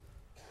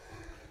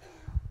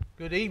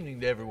Good evening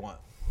to everyone.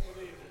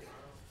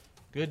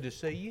 Good to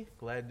see you.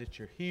 Glad that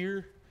you're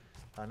here.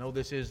 I know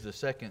this is the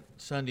second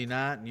Sunday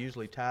night, and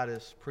usually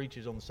Titus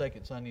preaches on the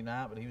second Sunday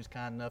night, but he was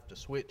kind enough to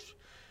switch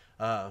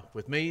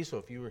with me. So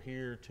if you were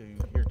here to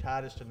hear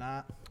Titus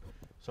tonight,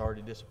 sorry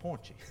to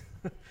disappoint you.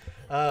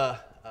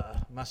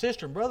 My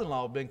sister and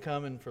brother-in-law have been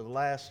coming for the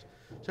last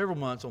several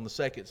months on the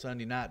second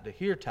Sunday night to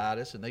hear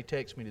Titus, and they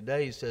texted me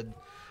today and said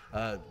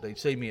they'd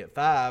see me at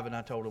 5, and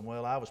I told them,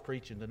 well, I was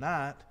preaching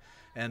tonight,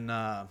 and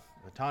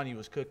Tanya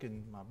was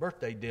cooking my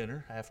birthday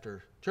dinner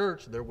after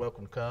church. They're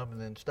welcome to come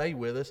and then stay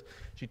with us.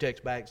 She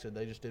texted back and said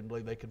they just didn't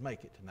believe they could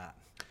make it tonight.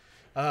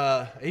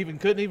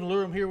 Couldn't even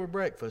lure them here with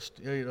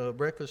breakfast,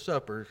 breakfast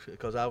supper,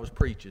 because I was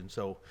preaching.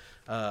 So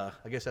I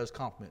guess that was a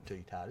compliment to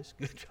you, Titus.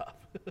 Good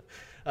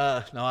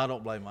job. No, I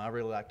don't blame them. I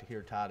really like to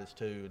hear Titus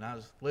too. And I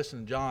was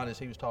listening to John as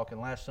he was talking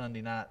last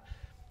Sunday night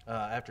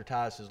after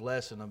Titus's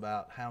lesson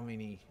about how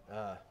many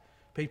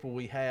people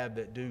we have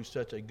that do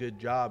such a good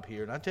job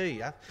here. And I tell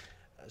you,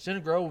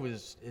 Center Grove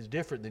is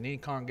different than any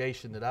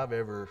congregation that I've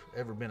ever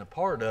been a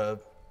part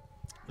of,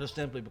 just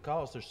simply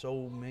because there's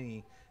so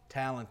many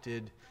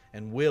talented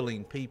and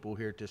willing people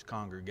here at this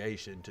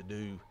congregation to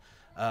do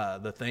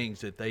the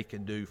things that they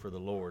can do for the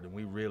Lord, and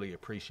we really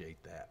appreciate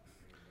that.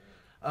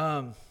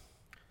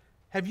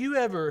 Have you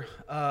ever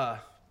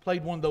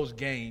played one of those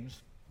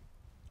games?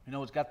 You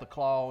know, it's got the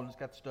claw and it's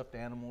got the stuffed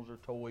animals or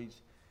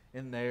toys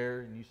in there,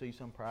 and you see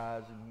some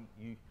prize and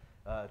you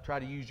try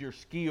to use your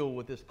skill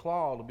with this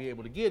claw to be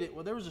able to get it.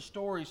 Well, there was a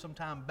story some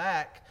time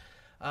back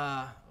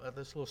of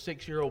this little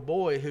 6-year-old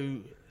boy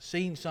who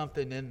seen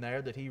something in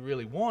there that he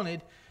really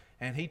wanted,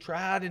 and he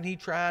tried and he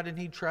tried and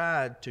he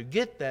tried to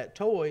get that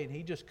toy, and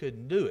he just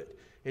couldn't do it.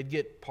 It'd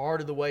get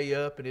part of the way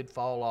up and it'd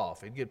fall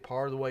off. It'd get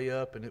part of the way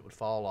up and it would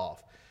fall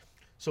off.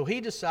 So he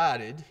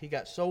decided, he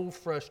got so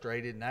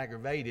frustrated and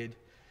aggravated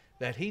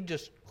that he'd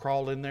just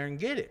crawl in there and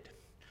get it.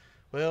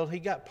 Well, he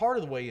got part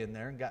of the way in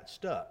there and got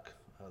stuck.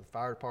 The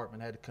fire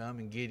department had to come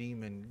and get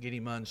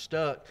him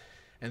unstuck,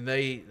 and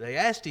they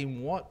asked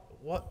him what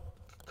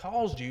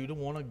caused you to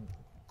want to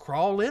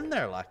crawl in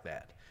there like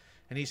that.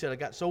 And he said, I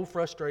got so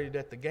frustrated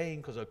at the game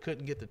because I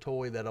couldn't get the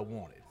toy that I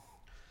wanted.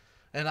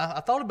 And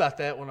I thought about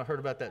that when I heard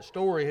about that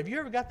story. Have you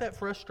ever got that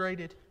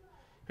frustrated?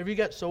 Have you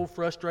got so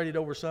frustrated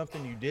over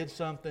something, you did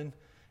something,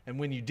 and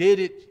when you did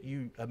it,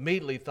 you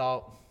immediately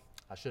thought,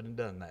 I shouldn't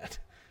have done that.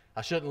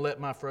 I shouldn't let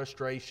my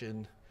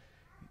frustration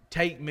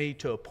take me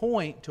to a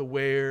point to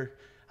where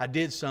I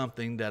did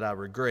something that I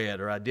regret,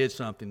 or I did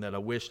something that I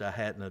wished I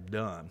hadn't have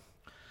done.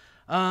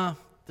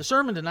 The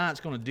sermon tonight is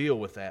going to deal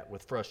with that,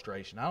 with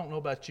frustration. I don't know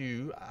about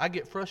you. I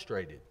get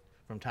frustrated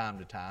from time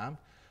to time.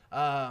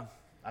 I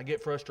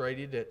get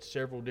frustrated at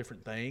several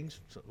different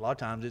things. A lot of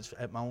times it's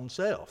at my own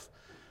self.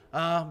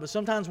 But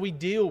sometimes we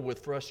deal with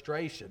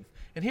frustration.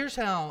 And here's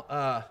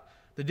how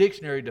the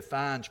dictionary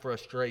defines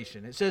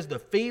frustration. It says the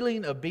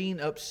feeling of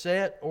being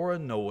upset or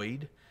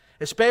annoyed,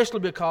 especially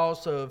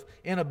because of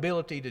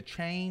inability to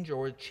change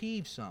or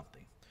achieve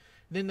something.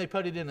 Then they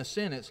put it in a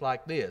sentence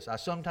like this: I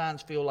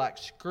sometimes feel like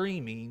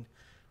screaming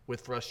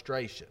with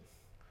frustration.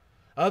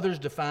 Others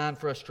define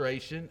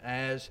frustration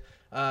as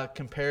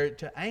compare it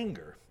to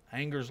anger.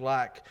 Anger's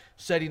like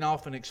setting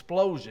off an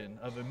explosion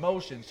of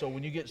emotion. So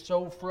when you get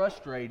so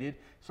frustrated,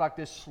 it's like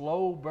this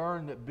slow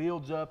burn that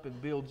builds up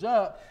and builds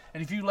up.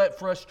 And if you let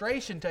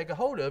frustration take a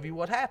hold of you,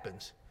 what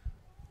happens?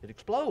 It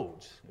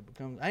explodes. It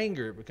becomes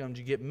anger. It becomes,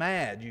 you get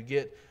mad. You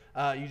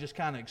just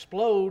kind of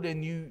explode,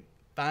 and you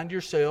find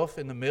yourself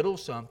in the middle of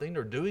something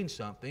or doing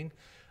something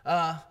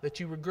that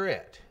you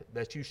regret,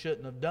 that you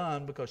shouldn't have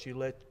done because you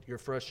let your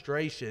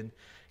frustration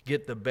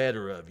get the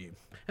better of you.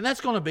 And that's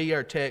going to be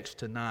our text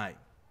tonight.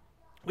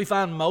 We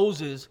find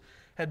Moses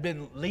had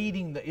been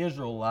leading the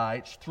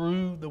Israelites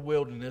through the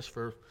wilderness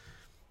for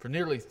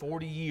nearly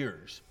 40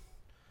 years.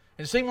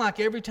 And it seemed like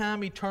every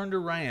time he turned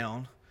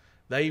around,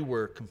 they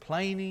were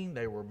complaining,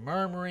 they were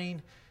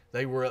murmuring,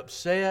 they were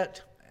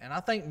upset. And I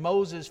think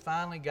Moses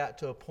finally got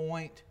to a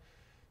point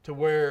to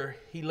where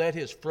he let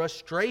his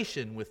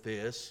frustration with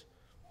this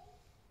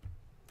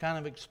kind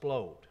of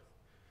explode.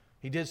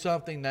 He did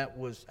something that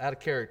was out of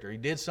character. He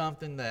did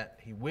something that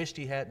he wished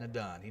he hadn't have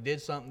done. He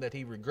did something that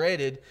he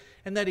regretted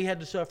and that he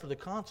had to suffer the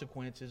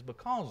consequences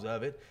because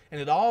of it.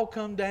 And it all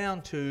come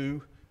down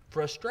to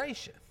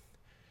frustration.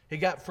 He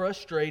got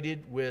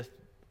frustrated with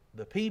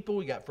the people,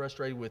 he got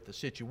frustrated with the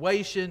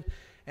situation,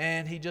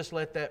 and he just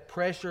let that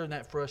pressure and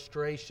that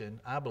frustration,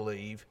 I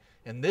believe,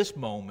 in this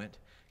moment,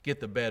 get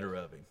the better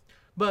of him.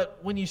 But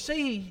when you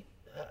see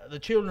the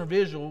children of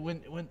Israel,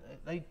 when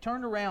they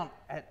turned around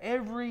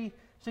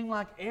seemed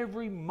like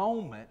every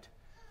moment,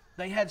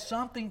 they had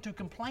something to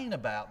complain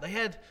about.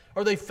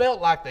 They felt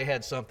like they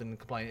had something to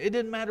complain. It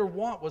didn't matter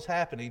what was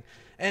happening.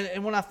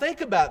 And when I think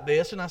about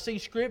this, and I see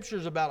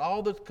scriptures about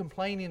all the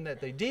complaining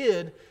that they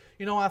did,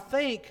 I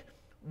think,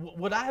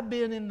 would I have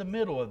been in the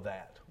middle of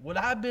that? Would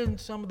I have been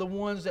some of the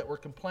ones that were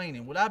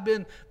complaining? Would I have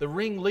been the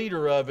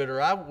ringleader of it? Or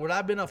would I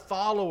have been a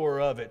follower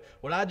of it?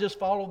 Would I just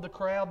follow the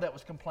crowd that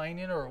was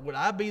complaining? Or would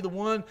I be the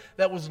one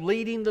that was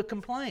leading the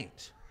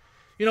complaints?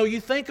 You know,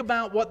 you think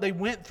about what they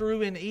went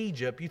through in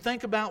Egypt. You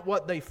think about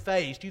what they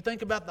faced. You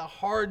think about the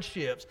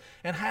hardships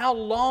and how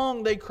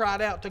long they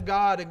cried out to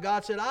God. And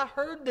God said, I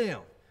heard them.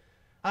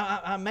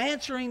 I'm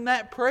answering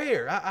that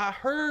prayer. I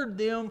heard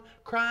them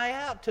cry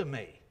out to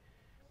me.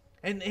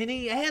 And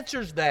He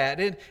answers that,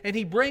 and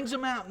He brings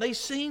them out. And they've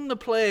seen the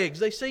plagues.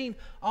 They've seen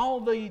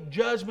all the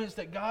judgments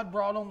that God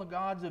brought on the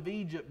gods of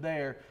Egypt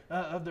there,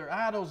 of their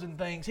idols and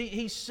things.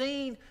 They've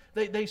seen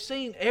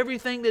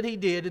everything that He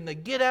did, and they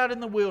get out in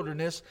the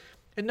wilderness.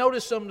 And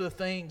notice some of the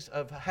things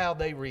of how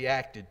they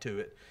reacted to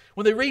it.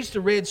 When they reached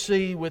the Red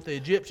Sea with the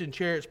Egyptian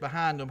chariots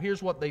behind them,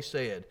 here's what they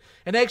said.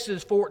 In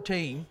Exodus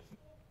 14,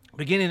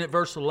 beginning at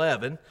verse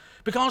 11,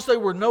 because there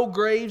were no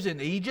graves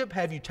in Egypt,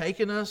 have you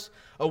taken us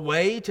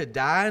away to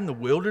die in the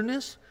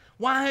wilderness?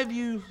 Why have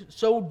you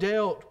so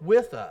dealt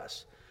with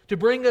us, to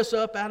bring us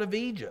up out of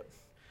Egypt?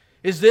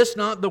 Is this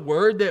not the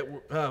word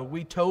that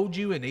we told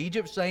you in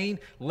Egypt, saying,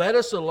 let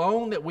us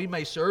alone that we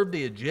may serve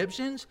the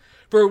Egyptians?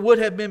 For it would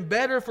have been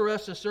better for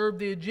us to serve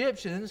the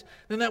Egyptians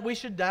than that we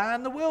should die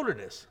in the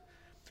wilderness.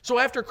 So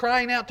after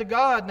crying out to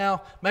God,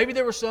 now maybe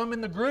there were some in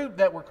the group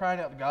that were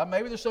crying out to God.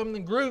 Maybe there's some in the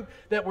group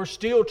that were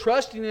still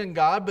trusting in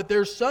God. But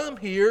there's some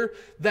here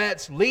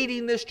that's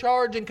leading this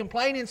charge and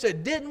complaining and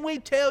said, didn't we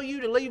tell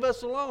you to leave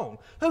us alone?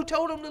 Who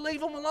told them to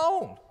leave them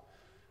alone?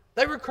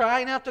 They were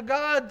crying out to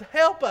God,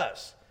 help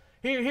us.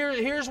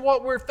 Here's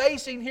what we're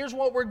facing. Here's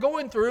what we're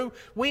going through.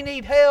 We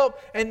need help.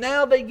 And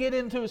now they get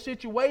into a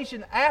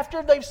situation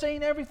after they've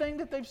seen everything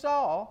that they've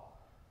saw.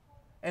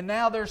 And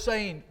now they're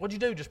saying, what'd you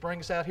do? Just bring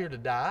us out here to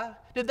die?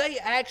 Did they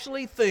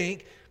actually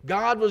think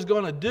God was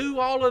going to do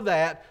all of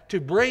that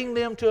to bring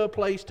them to a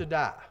place to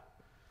die?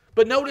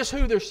 But notice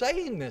who they're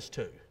saying this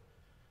to.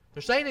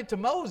 They're saying it to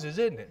Moses,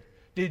 isn't it?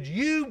 Did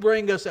you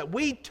bring us out?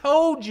 We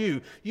told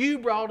you. You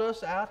brought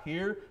us out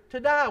here to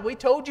die. We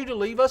told you to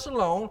leave us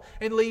alone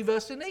and leave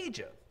us in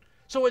Egypt.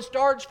 So it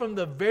starts from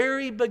the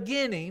very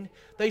beginning.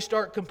 They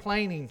start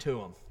complaining to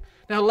them.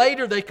 Now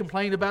later they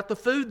complain about the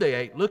food they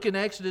ate. Look in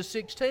Exodus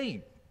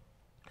 16. It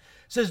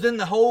says, then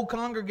the whole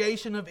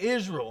congregation of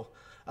Israel,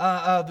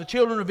 the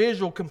children of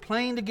Israel,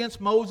 complained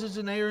against Moses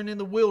and Aaron in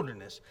the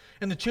wilderness.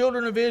 And the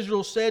children of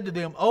Israel said to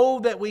them, oh,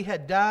 that we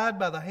had died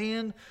by the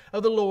hand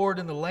of the Lord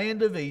in the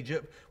land of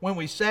Egypt, when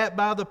we sat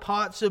by the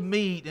pots of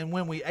meat, and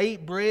when we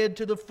ate bread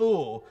to the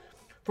full.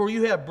 For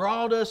you have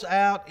brought us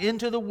out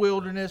into the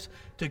wilderness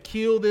to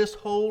kill this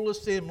whole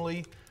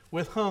assembly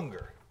with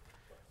hunger.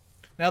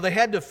 Now they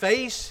had to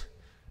face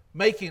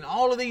making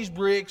all of these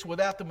bricks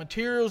without the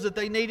materials that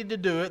they needed to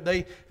do it.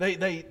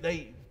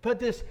 They put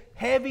this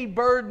heavy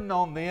burden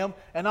on them,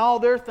 and all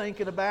they're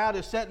thinking about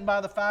is sitting by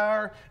the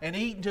fire and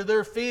eating to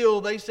their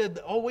fill. They said,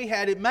 oh, we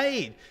had it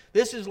made.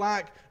 This is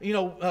like,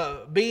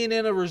 being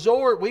in a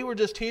resort. We were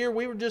just here.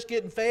 We were just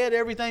getting fed.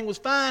 Everything was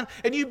fine.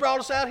 And you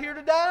brought us out here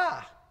to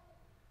die.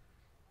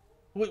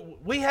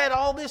 We had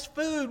all this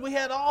food. We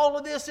had all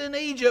of this in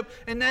Egypt,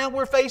 and now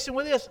we're facing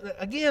with this.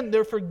 Again,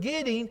 they're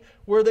forgetting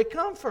where they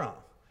come from.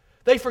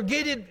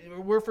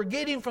 We're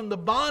forgetting from the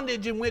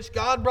bondage in which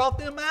God brought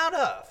them out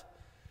of.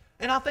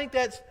 And I think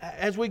that's,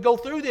 as we go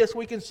through this,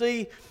 we can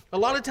see a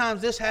lot of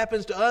times this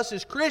happens to us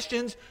as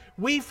Christians.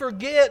 We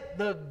forget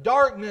the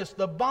darkness,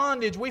 the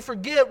bondage. We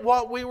forget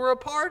what we were a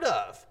part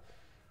of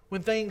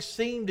when things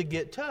seem to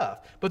get tough.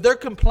 But they're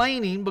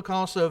complaining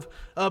because of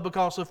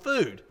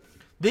food.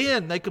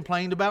 Then they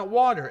complained about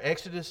water.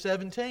 Exodus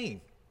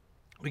 17,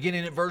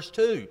 beginning at verse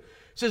 2.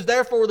 It says,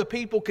 therefore the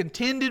people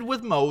contended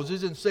with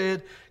Moses and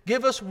said,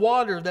 give us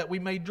water that we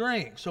may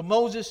drink. So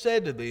Moses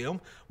said to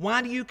them,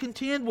 why do you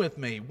contend with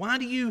me? Why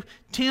do you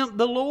tempt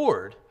the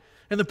Lord?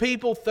 And the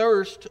people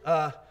thirsted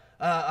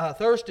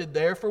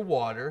there for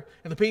water.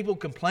 And the people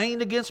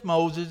complained against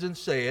Moses and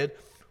said,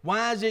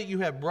 why is it you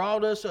have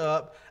brought us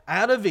up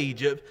out of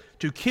Egypt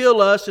to kill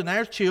us and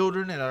our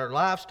children and our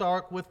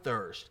livestock with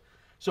thirst?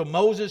 So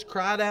Moses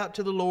cried out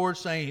to the Lord,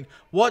 saying,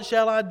 what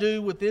shall I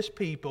do with this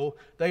people?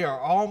 They are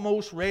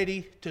almost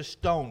ready to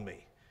stone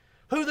me.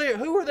 Who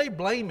are they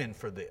blaming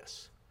for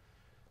this?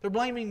 They're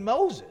blaming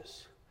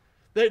Moses.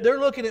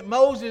 They're looking at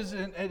Moses,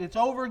 and it's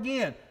over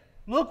again.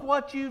 Look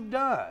what you've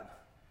done.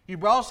 You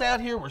brought us out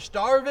here, we're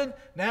starving,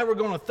 now we're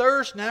going to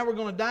thirst, now we're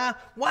going to die.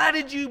 Why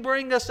did you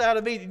bring us out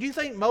of Egypt? Do you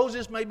think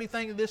Moses may be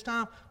thinking this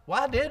time,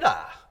 why did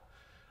I?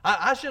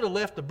 I should have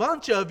left a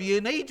bunch of you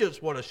in Egypt,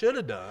 is what I should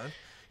have done.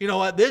 You know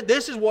what,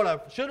 this is what I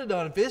should have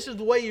done. If this is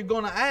the way you're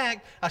going to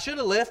act, I should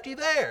have left you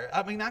there.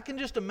 I mean, I can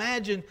just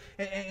imagine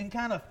and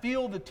kind of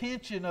feel the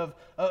tension of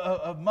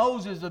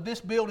Moses, of this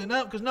building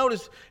up. Because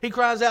notice, he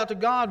cries out to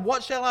God,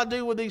 what shall I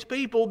do with these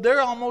people? They're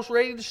almost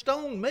ready to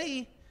stone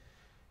me.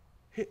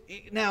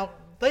 Now,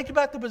 think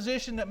about the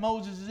position that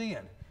Moses is in.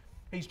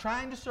 He's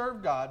trying to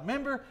serve God.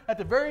 Remember, at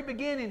the very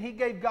beginning, he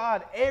gave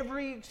God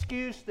every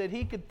excuse that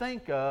he could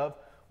think of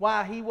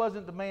why he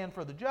wasn't the man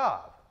for the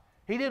job.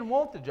 He didn't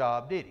want the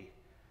job, did he?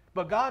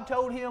 But God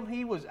told him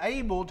he was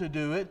able to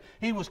do it,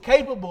 he was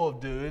capable of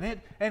doing it,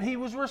 and he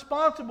was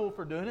responsible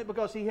for doing it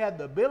because he had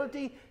the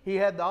ability, he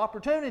had the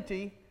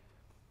opportunity,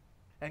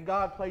 and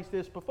God placed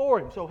this before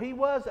him. So he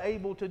was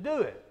able to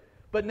do it.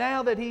 But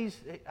now that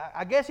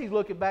I guess he's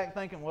looking back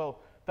thinking, well,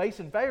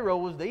 facing Pharaoh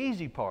was the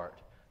easy part.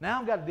 Now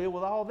I've got to deal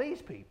with all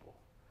these people.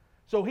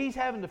 So he's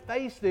having to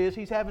face this,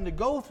 he's having to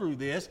go through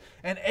this,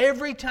 and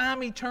every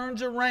time he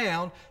turns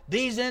around,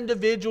 these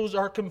individuals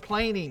are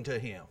complaining to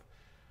him.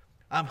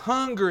 I'm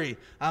hungry,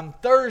 I'm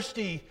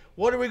thirsty,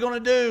 what are we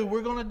going to do?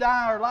 We're going to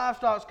die, our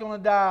livestock's going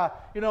to die.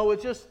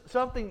 It's just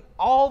something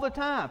all the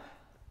time.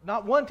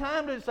 Not one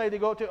time did it say they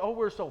go to, oh,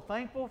 we're so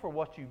thankful for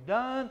what you've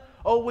done.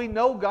 Oh, we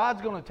know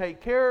God's going to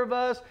take care of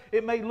us.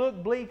 It may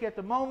look bleak at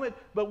the moment,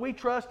 but we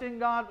trust in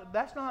God.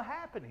 That's not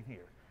happening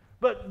here.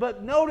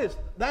 But notice,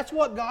 that's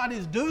what God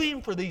is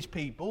doing for these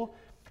people.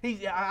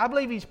 I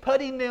believe He's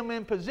putting them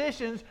in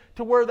positions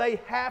to where they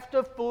have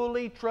to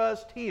fully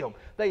trust Him.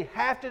 They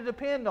have to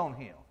depend on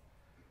Him.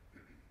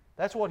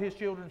 That's what His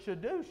children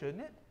should do,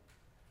 shouldn't it?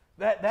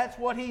 That's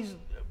what He's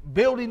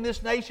building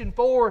this nation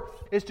for,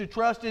 is to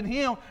trust in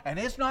Him. And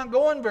it's not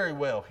going very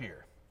well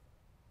here.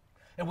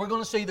 And we're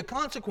going to see the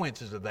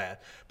consequences of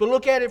that. But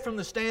look at it from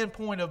the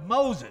standpoint of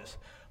Moses.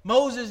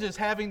 Moses is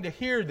having to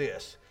hear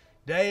this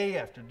day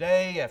after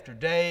day after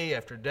day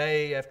after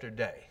day after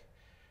day.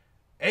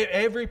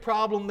 Every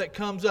problem that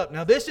comes up.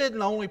 Now, this isn't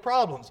the only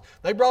problems.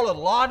 They brought a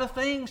lot of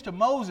things to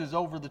Moses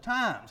over the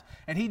times.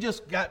 And he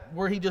just got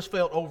where he just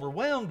felt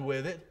overwhelmed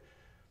with it.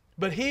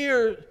 But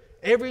here,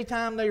 every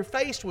time they're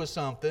faced with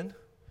something,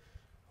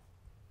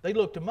 they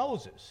look to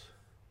Moses.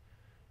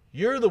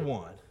 You're the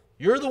one.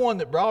 You're the one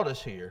that brought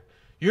us here.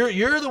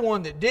 You're the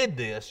one that did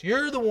this.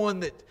 You're the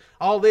one that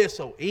all this.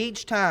 So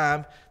each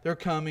time they're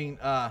coming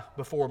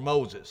before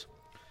Moses.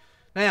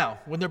 Now,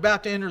 when they're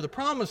about to enter the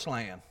promised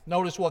land,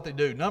 notice what they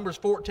do. Numbers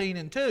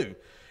 14:2.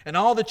 And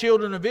all the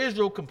children of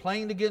Israel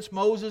complained against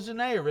Moses and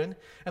Aaron,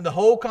 and the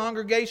whole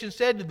congregation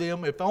said to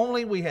them, if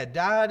only we had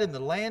died in the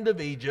land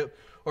of Egypt,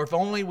 or if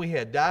only we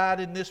had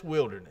died in this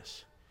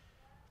wilderness.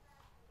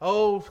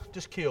 Oh,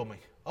 just kill me.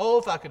 Oh,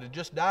 if I could have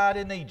just died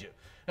in Egypt.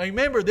 Now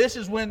remember, this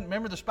is when,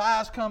 the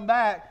spies come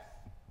back.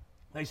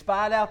 They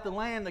spied out the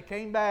land. They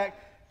came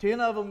back.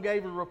 10 of them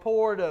gave a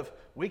report of,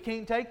 we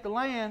can't take the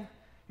land.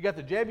 You got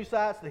the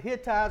Jebusites, the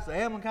Hittites, the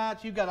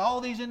Amalekites. You've got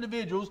all these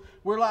individuals.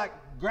 We're like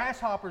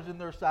grasshoppers in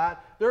their sight.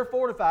 They're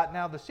fortified.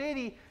 Now the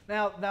city,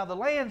 now the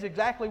land's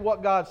exactly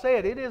what God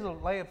said. It is a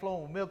land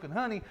flowing with milk and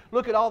honey.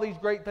 Look at all these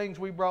great things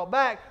we brought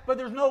back, but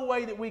there's no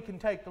way that we can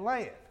take the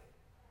land.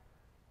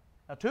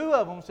 Now 2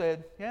 of them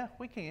said, yeah,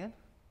 we can.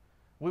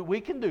 We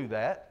can do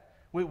that.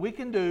 We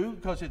can do,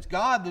 because it's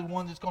God the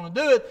one that's going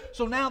to do it.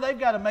 So now they've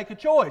got to make a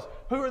choice.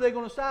 Who are they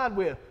going to side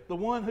with? The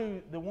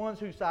ones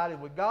who sided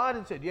with God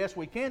and said, yes,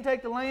 we can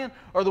take the land,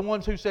 or the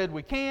ones who said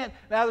we can't?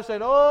 Now they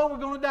said, oh, we're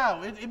going to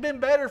die. It'd been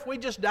better if we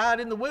just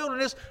died in the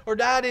wilderness or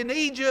died in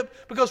Egypt,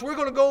 because we're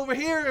going to go over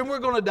here and we're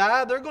going to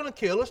die. They're going to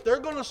kill us. They're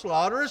going to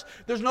slaughter us.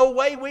 There's no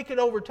way we could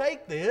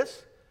overtake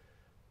this.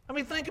 I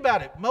mean, think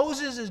about it.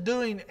 Moses is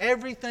doing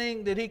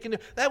everything that he can do.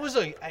 That was,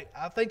 I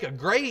think, a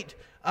great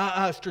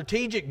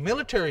strategic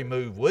military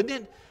move,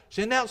 wouldn't it?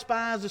 Send out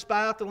spies to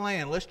spy out the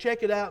land. Let's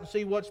check it out and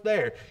see what's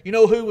there. You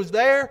know who was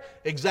there?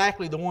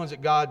 Exactly the ones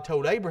that God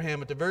told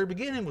Abraham at the very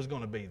beginning was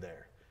going to be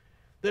there.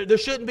 There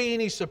shouldn't be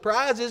any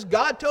surprises.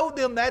 God told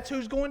them that's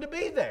who's going to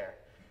be there.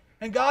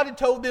 And God had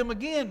told them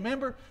again.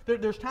 Remember,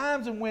 there's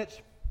times in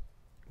which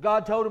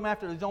God told them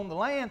after he's on the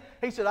land,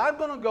 He said, I'm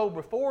going to go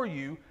before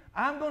you.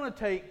 I'm going to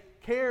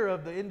take care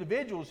of the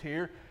individuals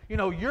here.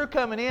 You're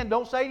coming in.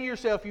 Don't say to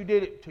yourself you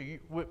did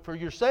it for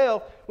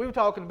yourself. We were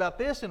talking about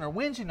this in our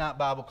Wednesday night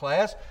Bible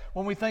class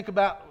when we think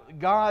about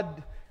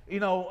God,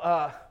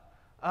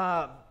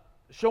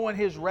 showing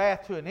His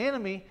wrath to an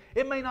enemy.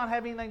 It may not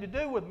have anything to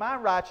do with my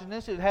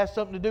righteousness. It has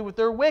something to do with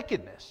their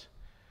wickedness.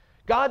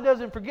 God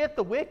doesn't forget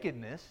the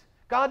wickedness.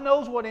 God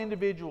knows what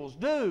individuals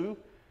do.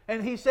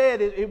 And He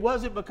said it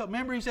wasn't because,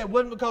 remember He said it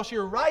wasn't because of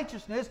your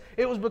righteousness.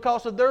 It was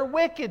because of their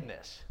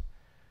wickedness.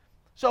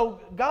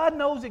 So God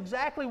knows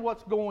exactly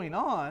what's going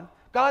on.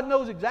 God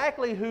knows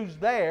exactly who's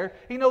there.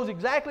 He knows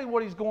exactly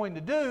what He's going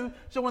to do.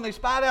 So when they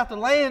spied out the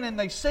land and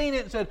they seen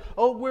it and said,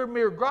 oh, we're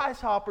mere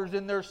grasshoppers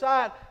in their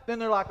sight, then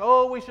they're like,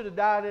 oh, we should have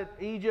died in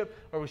Egypt,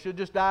 or we should have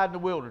just died in the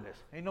wilderness.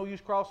 Ain't no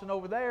use crossing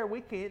over there.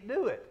 We can't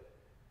do it.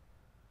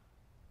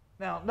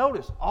 Now,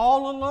 notice,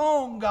 all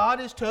along God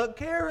has took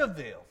care of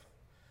them.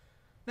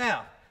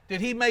 Now,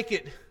 did He make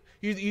it,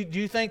 do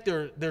you think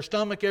their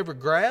stomach ever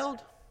growled?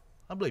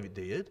 I believe it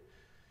did.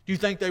 Do you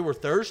think they were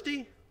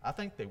thirsty? I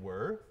think they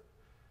were.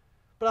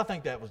 But I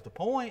think that was the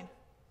point.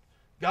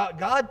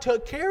 God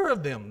took care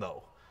of them,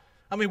 though.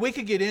 I mean, we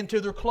could get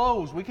into their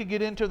clothes. We could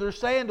get into their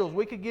sandals.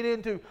 We could get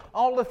into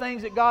all the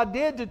things that God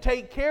did to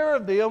take care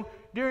of them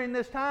during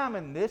this time.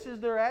 And this is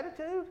their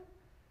attitude?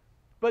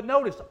 But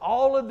notice,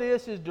 all of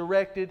this is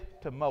directed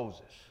to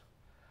Moses.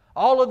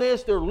 All of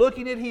this, they're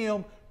looking at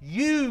him.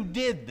 You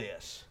did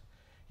this.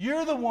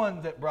 You're the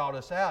one that brought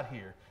us out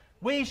here.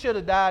 We should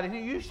have died in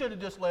here. You should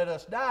have just let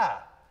us die.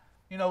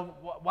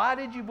 Why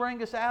did you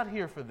bring us out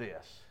here for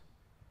this?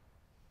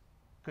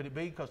 Could it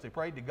be because they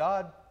prayed to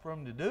God for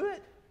them to do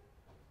it?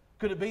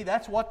 Could it be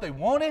that's what they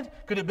wanted?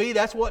 Could it be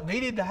that's what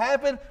needed to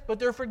happen? But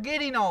they're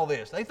forgetting all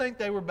this. They think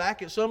they were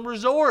back at some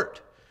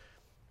resort.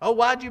 Oh,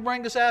 why'd you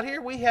bring us out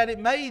here? We had it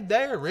made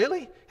there,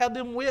 really? How'd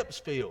them whips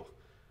feel?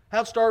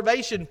 How'd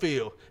starvation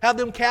feel? How'd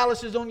them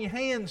calluses on your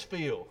hands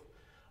feel?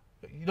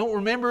 You don't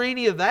remember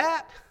any of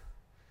that?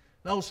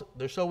 No,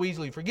 they're so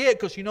easily forget,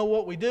 because you know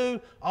what we do?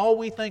 All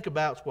we think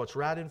about is what's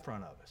right in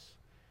front of us.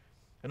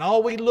 And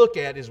all we look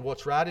at is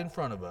what's right in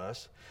front of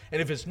us.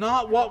 And if it's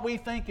not what we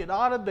think it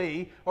ought to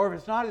be, or if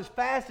it's not as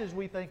fast as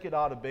we think it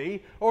ought to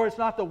be, or it's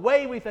not the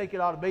way we think it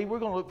ought to be, we're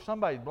going to look for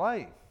somebody to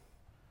blame.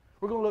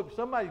 We're going to look for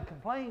somebody to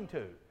complain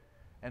to.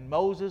 And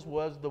Moses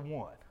was the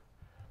one.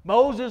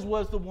 Moses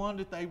was the one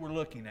that they were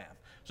looking at.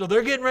 So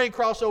they're getting ready to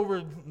cross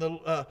over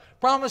the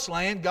promised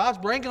land. God's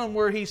bringing them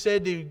where He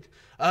said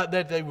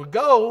that they would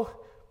go,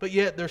 but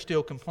yet they're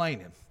still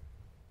complaining.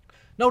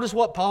 Notice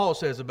what Paul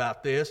says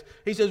about this.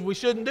 He says we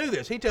shouldn't do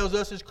this. He tells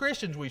us as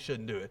Christians we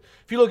shouldn't do it.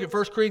 If you look at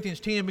 1 Corinthians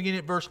 10, beginning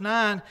at verse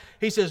 9,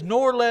 he says,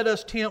 nor let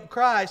us tempt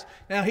Christ.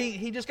 Now,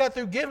 he just got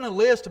through giving a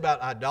list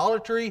about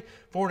idolatry,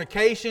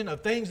 fornication,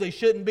 of things they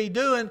shouldn't be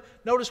doing.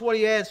 Notice what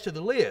he adds to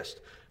the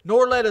list.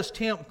 Nor let us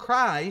tempt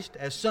Christ,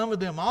 as some of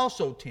them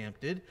also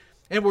tempted,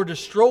 and were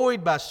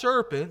destroyed by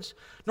serpents,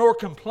 nor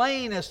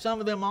complain, as some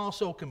of them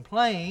also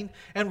complained,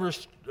 and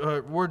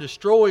were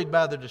destroyed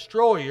by the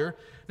destroyer.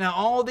 Now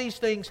all these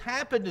things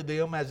happened to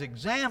them as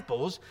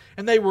examples,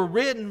 and they were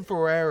written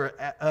for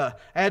our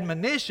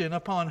admonition,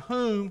 upon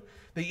whom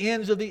the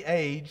ends of the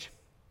age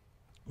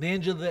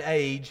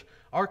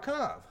are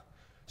come.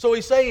 So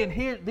he's saying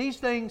here, these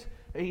things,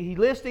 he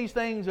lists these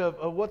things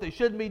of what they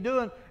shouldn't be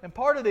doing, and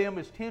part of them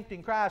is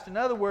tempting Christ. In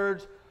other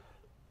words,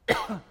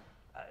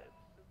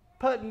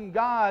 putting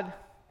God,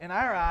 in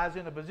our eyes,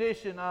 in a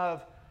position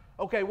of,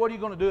 okay, what are you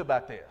going to do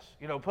about this?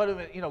 Put him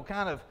in,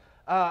 kind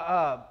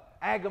of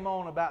ag them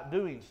on about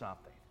doing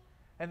something.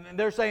 And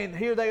they're saying,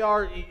 here they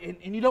are,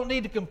 and you don't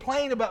need to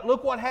complain about,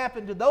 look what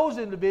happened to those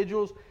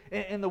individuals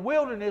in the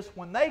wilderness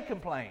when they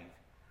complained.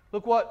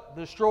 Look what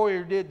the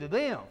destroyer did to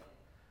them.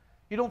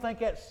 You don't think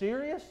that's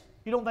serious?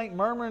 You don't think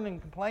murmuring and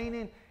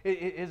complaining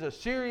is a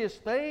serious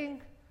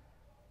thing?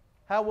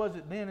 How was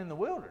it then in the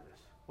wilderness?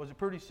 Was it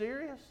pretty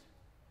serious?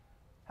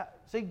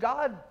 See,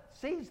 God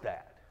sees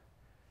that.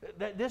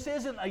 This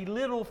isn't a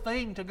little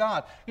thing to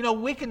God.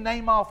 We can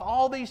name off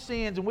all these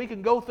sins, and we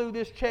can go through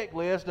this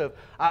checklist of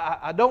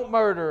I don't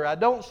murder, I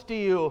don't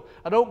steal,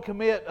 I don't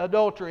commit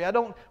adultery,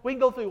 we can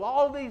go through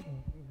all these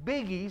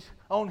biggies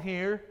on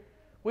here.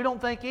 We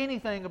don't think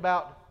anything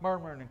about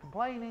murmuring and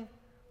complaining.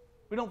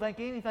 We don't think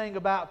anything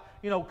about,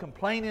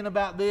 complaining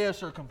about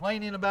this or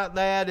complaining about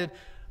that. And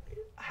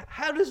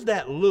how does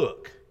that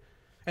look?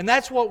 And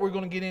that's what we're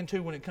going to get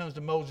into when it comes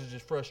to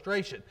Moses'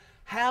 frustration.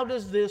 How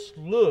does this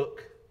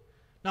look,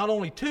 not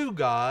only to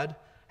God,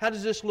 how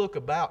does this look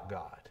about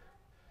God?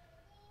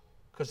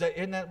 Because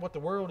isn't that what the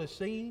world is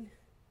seeing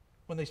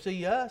when they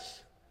see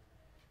us?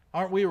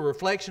 Aren't we a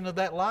reflection of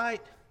that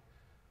light?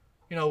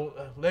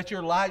 Let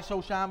your light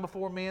so shine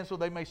before men so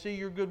they may see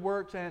your good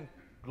works and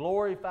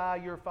glorify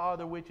your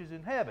Father which is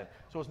in heaven.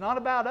 So it's not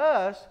about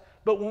us,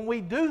 but when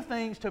we do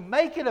things to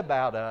make it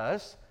about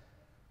us,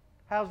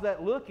 how's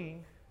that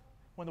looking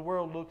when the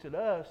world looks at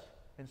us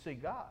and see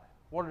God?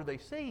 What are they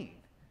seeing?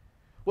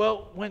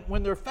 Well,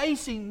 when they're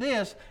facing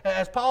this,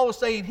 as Paul was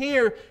saying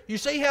here, you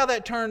see how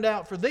that turned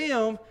out for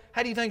them.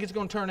 How do you think it's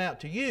going to turn out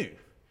to you?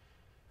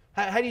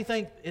 How do you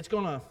think it's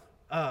going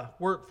to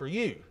work for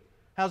you?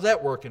 How's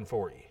that working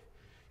for you?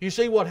 You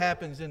see what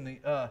happens in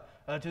to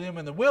them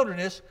in the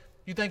wilderness.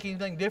 You think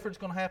anything different is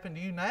going to happen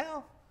to you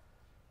now?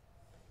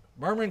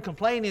 Murmuring and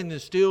complaining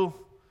is still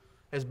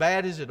as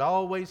bad as it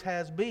always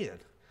has been.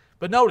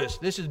 But notice,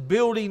 this is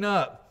building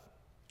up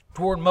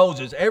toward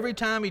Moses. Every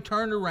time he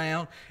turned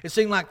around, it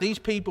seemed like these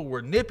people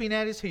were nipping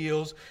at his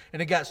heels,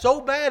 and it got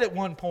so bad at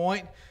one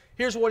point.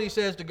 Here's what he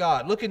says to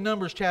God. Look in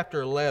Numbers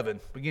chapter 11,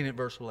 beginning at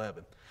verse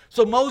 11.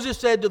 So Moses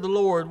said to the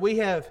Lord,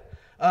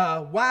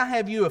 why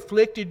have you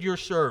afflicted your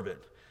servant?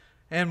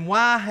 And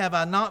why have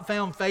I not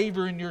found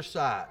favor in your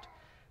sight,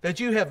 that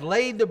you have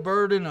laid the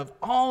burden of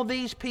all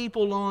these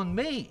people on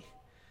me?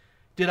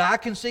 Did I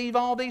conceive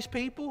all these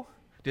people?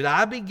 Did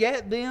I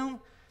beget them,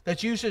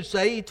 that you should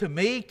say to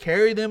me,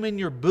 carry them in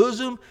your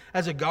bosom,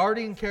 as a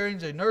guardian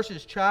carries a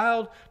nurse's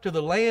child to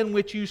the land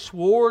which you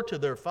swore to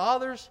their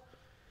fathers?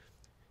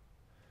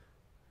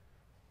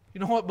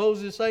 You know what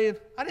Moses is saying?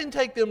 I didn't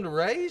take them to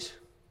raise.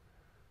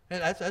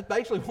 And that's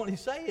basically what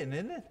he's saying,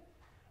 isn't it?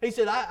 He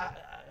said,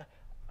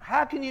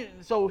 how can you...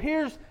 So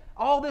here's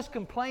all this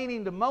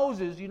complaining to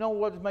Moses. You know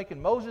what's making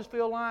Moses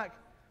feel like?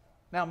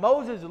 Now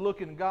Moses is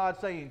looking to God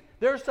saying,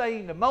 they're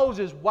saying to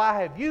Moses,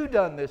 why have you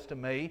done this to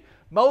me?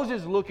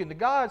 Moses is looking to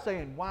God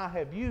saying, why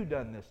have you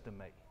done this to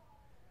me?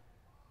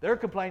 They're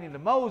complaining to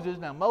Moses.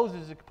 Now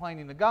Moses is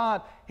complaining to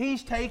God.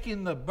 He's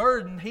taking the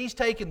burden. He's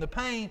taking the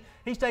pain.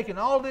 He's taking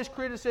all this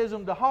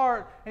criticism to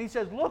heart. And he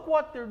says, look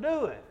what they're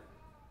doing.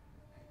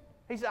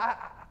 He said,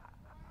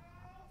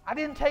 I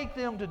didn't take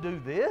them to do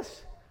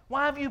this.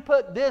 Why have you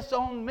put this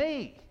on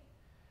me?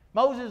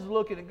 Moses is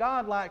looking at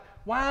God like,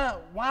 why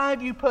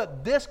have you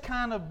put this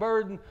kind of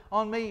burden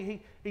on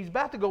me? He's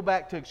about to go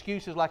back to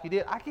excuses like he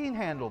did. I can't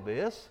handle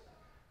this.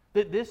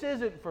 This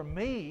isn't for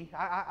me.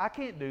 I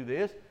can't do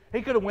this.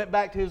 He could have went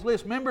back to his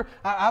list. Remember,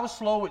 I was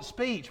slow at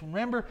speech.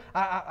 Remember,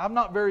 I'm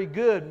not very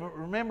good.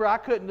 Remember, I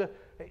couldn't.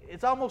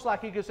 It's almost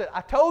like he could have said,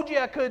 I told you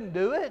I couldn't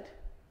do it.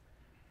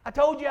 I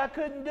told you I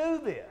couldn't do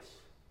this.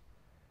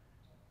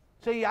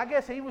 See, I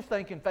guess he was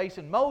thinking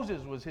facing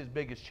Moses was his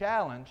biggest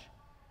challenge.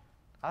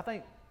 I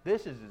think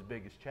this is his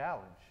biggest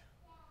challenge.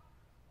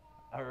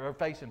 Or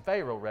facing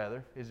Pharaoh,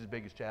 rather, is his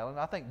biggest challenge.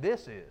 I think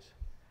this is.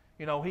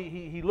 You know,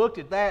 he looked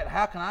at that,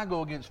 how can I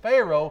go against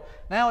Pharaoh?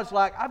 Now it's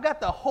like, I've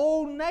got the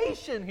whole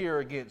nation here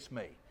against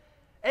me.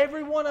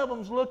 Every one of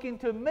them's looking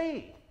to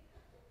me.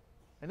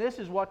 And this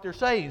is what they're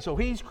saying. So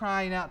he's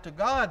crying out to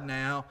God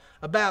now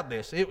about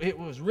this. It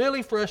was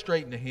really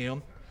frustrating to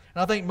him.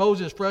 And I think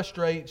Moses'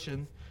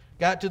 frustration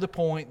got to the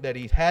point that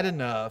he'd had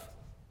enough.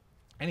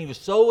 And he was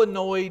so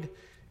annoyed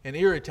and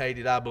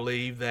irritated, I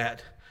believe,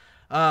 that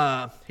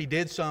he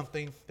did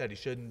something that he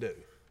shouldn't do.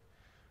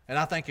 And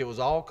I think it was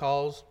all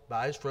caused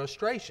by his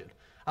frustration.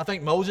 I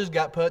think Moses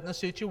got put in a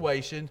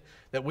situation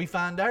that we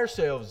find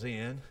ourselves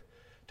in,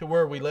 to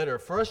where we let our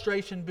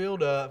frustration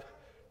build up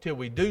till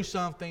we do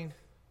something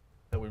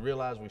that we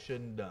realize we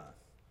shouldn't have done.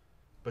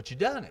 But you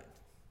done it.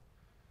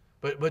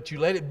 But you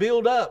let it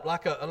build up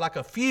like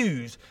a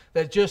fuse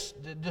that's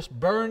just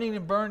burning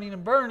and burning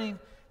and burning.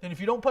 And if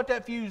you don't put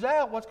that fuse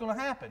out, what's going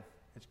to happen?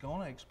 It's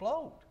going to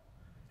explode.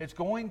 It's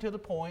going to the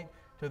point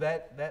to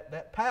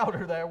that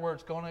powder there where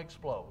it's going to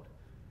explode.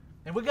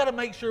 And we've got to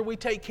make sure we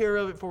take care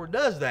of it before it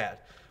does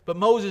that. But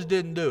Moses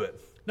didn't do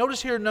it.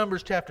 Notice here in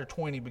Numbers chapter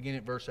 20, beginning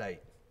at verse 8.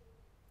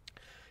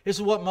 This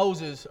is what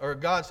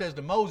God says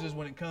to Moses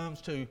when it comes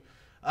to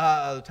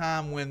the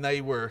time when they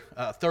were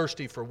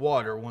thirsty for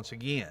water once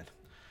again. It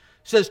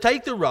says,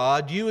 take the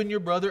rod, you and your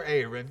brother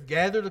Aaron,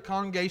 gather the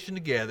congregation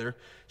together,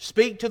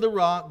 speak to the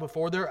rock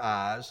before their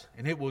eyes,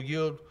 and it will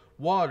yield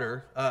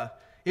water.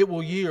 It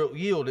will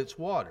yield its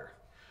water.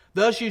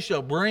 Thus you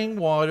shall bring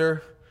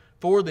water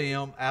for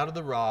them out of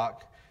the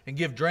rock, and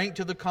give drink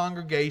to the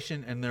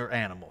congregation and their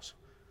animals.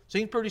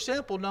 Seems pretty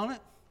simple, don't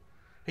it?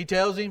 He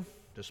tells him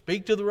to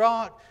speak to the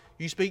rock.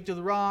 You speak to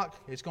the rock,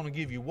 it's going to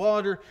give you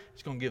water.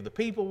 It's going to give the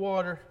people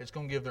water. It's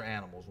going to give their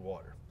animals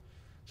water.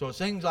 So it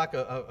seems like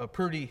a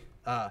pretty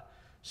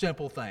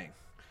simple thing.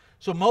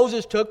 So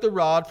Moses took the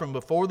rod from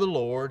before the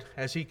Lord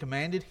as he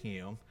commanded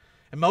him.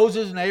 And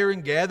Moses and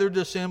Aaron gathered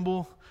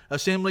the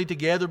assembly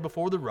together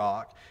before the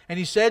rock. And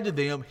he said to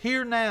them,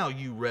 hear now,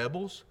 you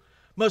rebels.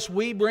 Must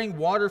we bring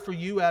water for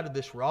you out of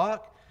this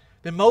rock?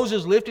 Then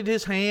Moses lifted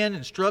his hand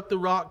and struck the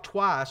rock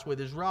twice with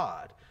his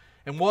rod.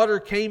 And water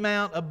came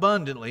out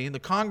abundantly, and the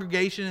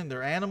congregation and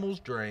their animals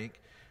drank.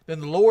 Then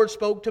the Lord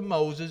spoke to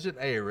Moses and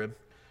Aaron,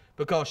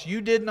 because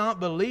you did not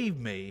believe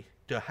me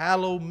to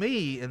hallow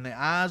me in the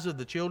eyes of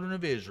the children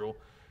of Israel,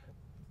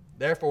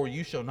 therefore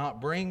you shall not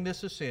bring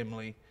this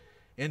assembly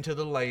into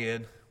the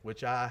land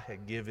which I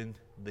had given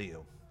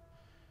them.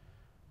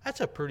 That's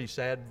a pretty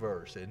sad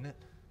verse, isn't it?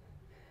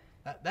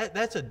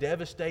 That's a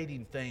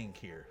devastating thing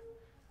here.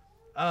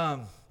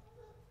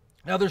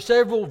 Now there's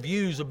several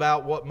views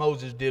about what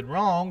Moses did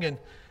wrong,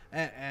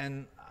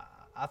 and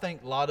I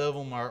think a lot of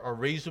them are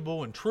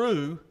reasonable and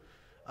true.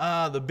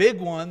 The big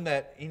one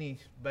that any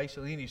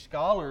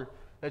scholar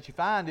that you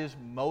find is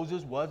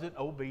Moses wasn't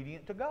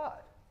obedient to God.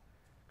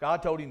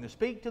 God told him to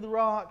speak to the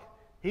rock.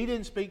 He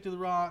didn't speak to the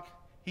rock.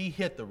 He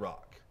hit the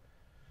rock.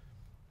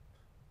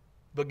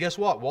 But guess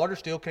what? Water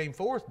still came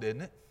forth,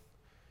 didn't it?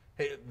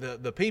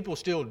 The people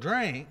still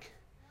drank.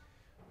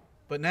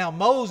 But now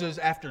Moses,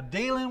 after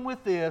dealing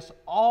with this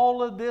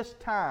all of this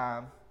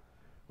time,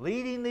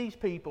 leading these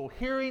people,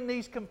 hearing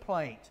these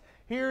complaints,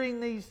 hearing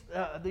these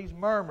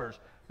murmurs,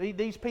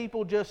 these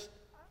people just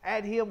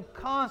at him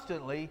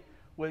constantly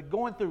with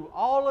going through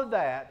all of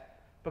that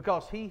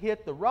because he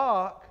hit the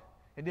rock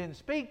and didn't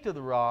speak to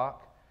the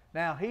rock.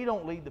 Now he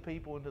don't lead the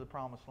people into the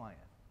promised land.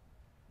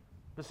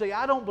 But see,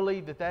 I don't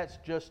believe that that's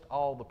just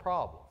all the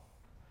problem.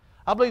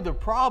 I believe the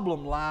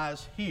problem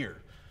lies here.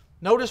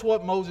 Notice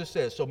what Moses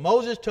says. So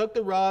Moses took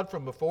the rod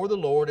from before the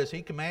Lord as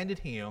he commanded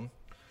him.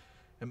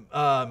 And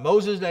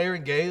Moses and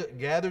Aaron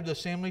gathered the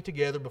assembly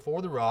together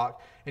before the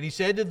rock. And he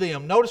said to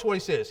them, notice what he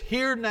says,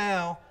 hear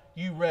now,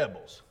 you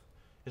rebels.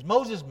 Is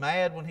Moses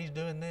mad when he's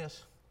doing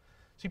this?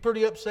 Is he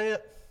pretty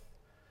upset?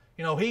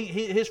 You know,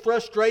 his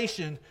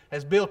frustration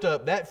has built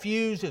up. That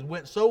fuse has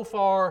went so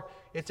far,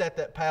 it's at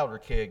that powder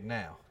keg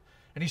now.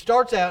 And he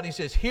starts out and he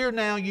says, hear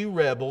now, you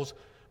rebels.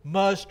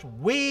 Must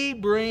we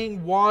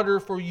bring water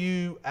for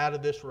you out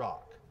of this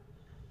rock?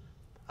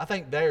 I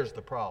think there's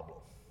the problem.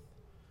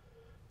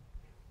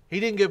 He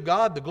didn't give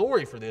God the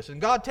glory for this. And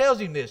God tells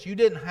him this. You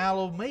didn't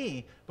hallow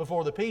me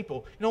before the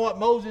people. You know what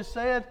Moses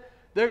said?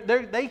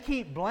 They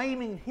keep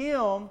blaming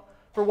him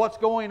for what's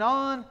going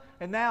on.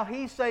 And now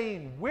he's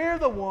saying, we're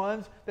the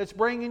ones that's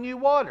bringing you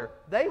water.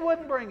 They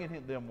wasn't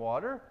bringing them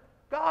water.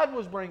 God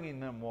was bringing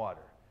them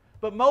water.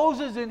 But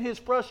Moses, in his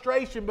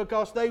frustration,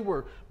 because they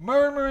were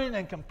murmuring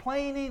and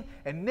complaining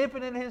and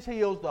nipping at his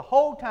heels the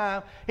whole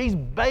time, he's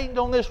banged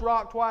on this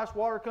rock twice.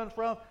 Water comes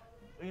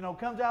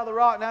comes out of the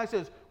rock. Now he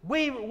says,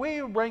 we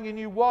are bringing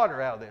you water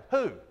out of this.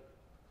 Who?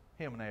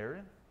 him and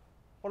Aaron.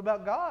 What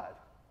about God?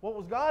 What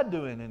was God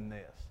doing in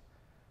this?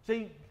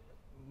 See,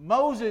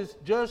 Moses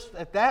just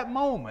at that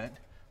moment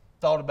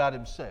thought about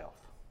himself.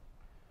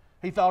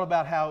 He thought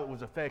about how it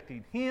was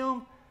affecting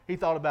him. He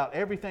thought about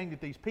everything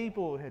that these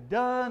people had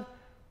done.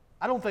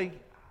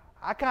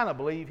 I kind of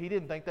believe he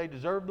didn't think they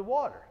deserved the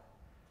water.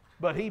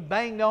 But he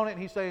banged on it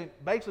and he's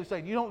basically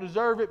saying, you don't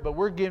deserve it, but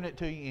we're giving it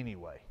to you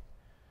anyway.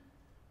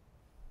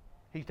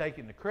 He's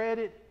taking the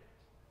credit.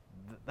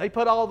 They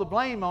put all the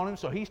blame on him,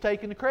 so he's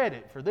taking the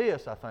credit for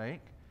this, I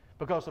think,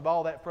 because of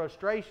all that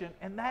frustration.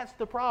 And that's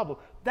the problem.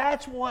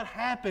 That's what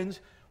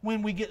happens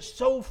when we get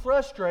so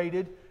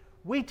frustrated,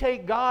 we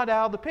take God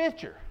out of the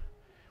picture.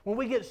 When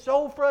we get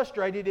so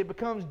frustrated, it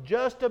becomes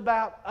just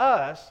about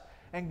us,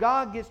 and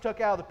God gets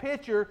took out of the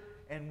picture,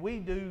 and we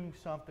do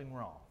something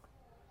wrong.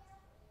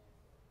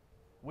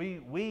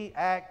 We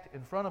act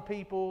in front of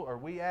people, or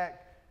we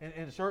act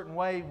in a certain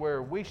way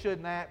where we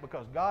shouldn't act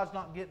because God's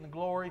not getting the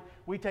glory.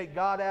 We take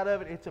God out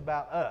of it. It's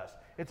about us.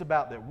 It's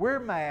about that we're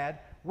mad,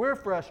 we're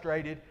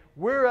frustrated,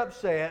 we're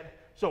upset.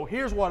 So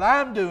here's what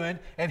I'm doing,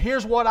 and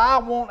here's what I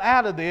want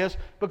out of this,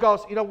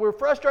 because we're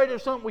frustrated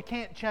with something we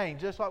can't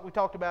change, just like we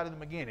talked about in the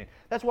beginning.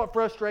 That's what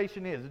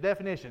frustration is, the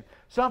definition.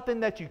 Something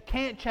that you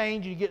can't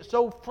change, you get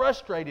so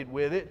frustrated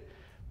with it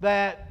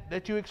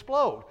that you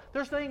explode.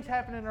 There's things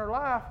happening in our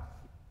life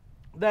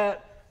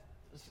that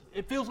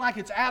it feels like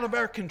it's out of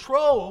our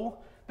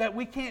control, that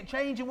we can't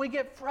change, and we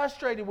get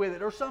frustrated with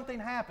it, or something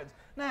happens.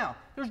 Now,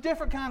 there's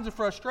different kinds of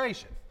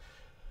frustration.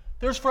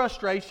 There's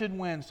frustration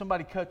when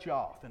somebody cuts you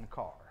off in a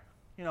car.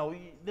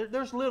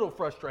 There's little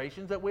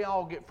frustrations that we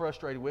all get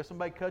frustrated with.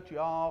 Somebody cuts you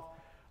off.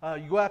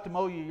 You go out to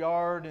mow your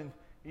yard and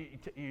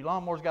your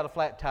lawnmower's got a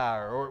flat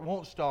tire or it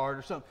won't start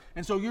or something.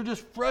 And so you're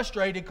just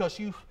frustrated because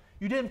you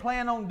didn't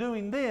plan on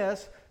doing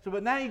this,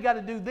 but now you got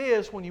to do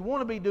this when you want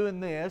to be doing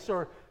this,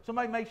 or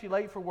somebody makes you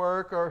late for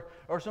work,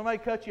 or somebody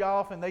cuts you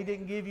off and they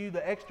didn't give you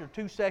the extra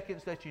 2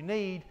 seconds that you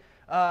need,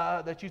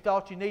 that you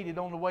thought you needed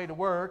on the way to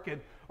work,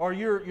 or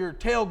you're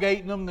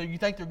tailgating them, you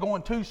think they're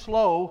going too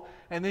slow,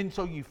 and then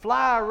so you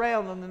fly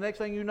around them. The next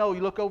thing you know,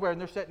 you look over and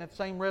they're sitting at the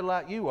same red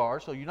light you are,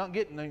 so you're not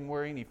getting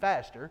anywhere any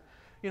faster.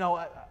 These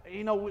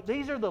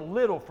are the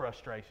little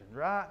frustrations,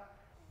 right?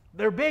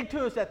 They're big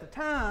to us at the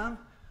time,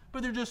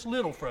 but they're just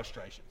little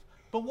frustrations.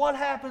 But what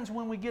happens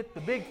when we get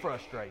the big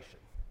frustration?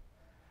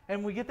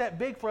 And we get that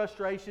big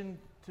frustration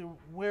to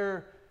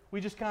where we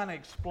just kind of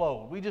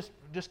explode. We just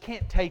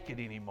can't take it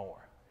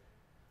anymore.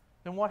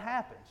 Then what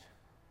happens?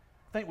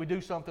 I think we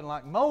do something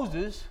like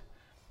Moses.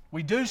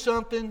 We do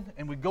something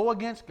and we go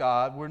against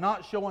God. We're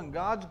not showing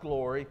God's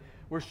glory.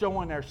 We're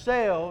showing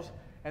ourselves,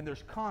 and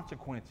there's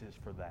consequences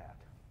for that.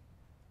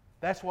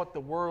 That's what the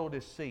world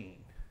is seeing.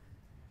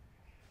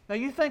 Now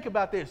you think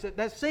about this.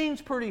 That seems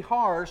pretty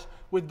harsh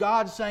with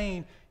God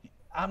saying,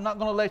 I'm not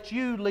going to let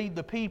you lead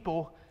the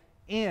people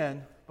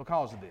in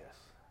because of this.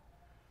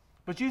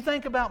 But you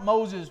think about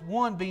Moses,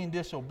 one, being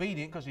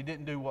disobedient because he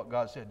didn't do what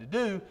God said to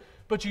do.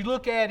 But you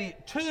look at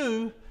it,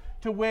 two,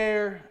 to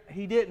where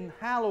he didn't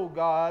hallow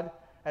God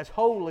as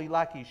holy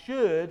like he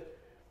should.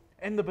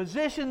 And the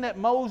position that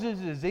Moses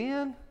is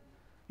in,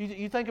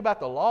 you think about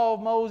the law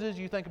of Moses,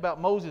 you think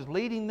about Moses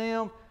leading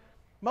them.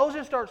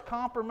 Moses starts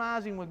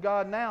compromising with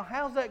God now.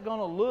 How's that going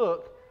to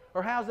look,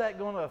 or how's that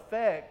going to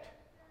affect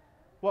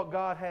what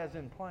God has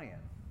in plan?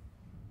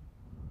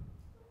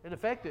 It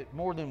affected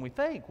more than we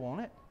think,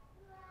 won't it?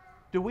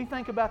 Do we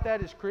think about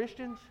that as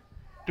Christians?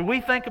 Do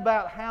we think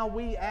about how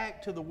we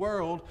act to the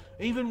world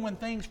even when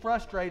things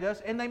frustrate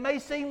us and they may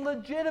seem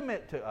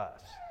legitimate to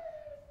us?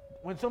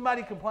 When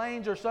somebody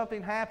complains or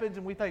something happens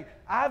and we think,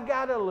 I've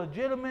got a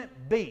legitimate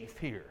beef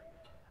here.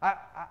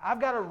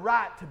 I've got a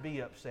right to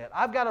be upset.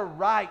 I've got a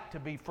right to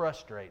be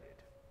frustrated.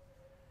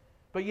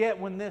 But yet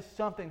when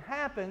something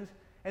happens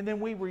and then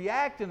we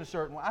react in a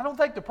certain way, I don't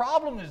think the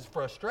problem is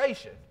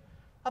frustration.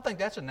 I think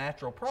that's a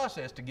natural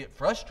process to get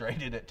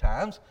frustrated at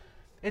times.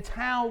 It's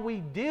how we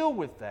deal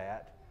with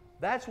that.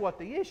 That's what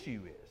the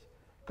issue is.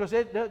 Because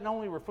it doesn't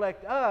only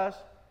reflect us,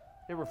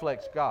 it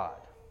reflects God.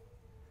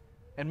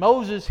 And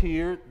Moses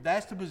here,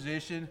 that's the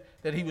position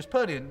that he was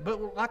put in.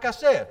 But like I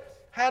said,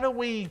 how do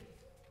we,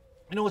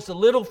 it's the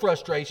little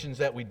frustrations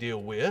that we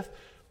deal with,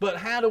 but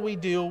how do we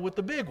deal with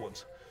the big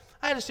ones?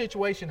 I had a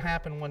situation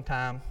happen one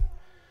time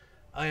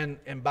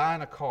in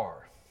buying a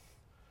car.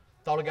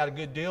 Thought I got a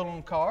good deal on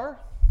the car.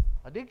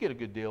 I did get a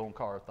good deal on the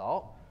car, I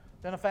thought.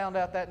 Then I found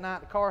out that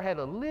night the car had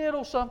a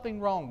little something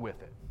wrong with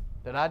it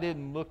that I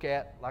didn't look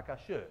at like I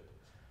should.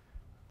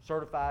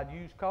 Certified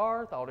used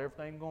car, thought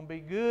everything was going to be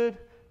good.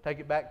 Take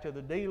it back to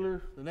the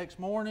dealer the next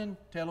morning,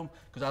 tell them,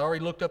 because I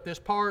already looked up this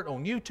part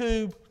on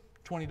YouTube,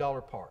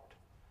 $20 part.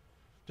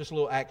 Just a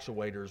little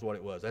actuator is what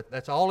it was.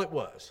 That's all it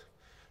was.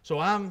 So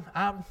I'm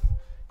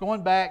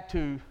going back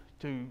to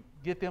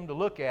get them to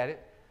look at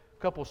it.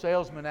 A couple of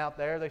salesmen out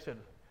there,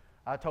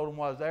 I told them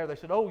while I was there, they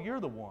said, oh,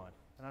 you're the one.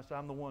 And I said,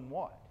 I'm the one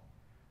what?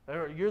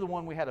 You're the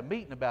one we had a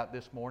meeting about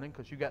this morning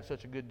because you got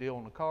such a good deal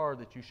on the car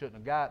that you shouldn't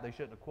have got. They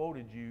shouldn't have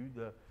quoted you.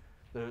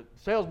 The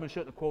salesman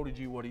shouldn't have quoted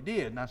you what he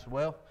did. And I said,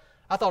 well,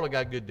 I thought I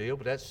got a good deal,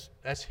 but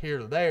that's here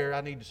to there.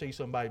 I need to see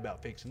somebody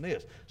about fixing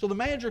this. So the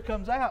manager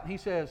comes out and he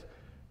says,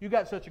 you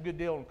got such a good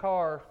deal on the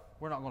car,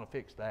 we're not going to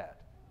fix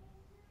that.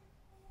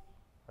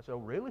 I said, oh,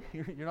 really?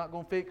 You're not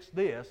going to fix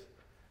this?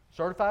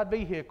 Certified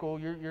vehicle,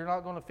 you're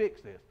not going to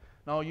fix this.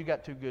 No, you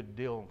got too good a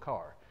deal on the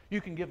car.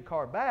 You can give the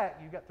car back.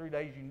 You've got 3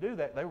 days you can do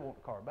that. They want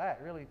the car back,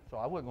 really. So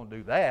I wasn't going to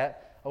do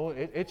that. Oh,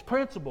 it's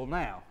principle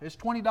now. It's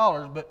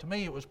 $20, but to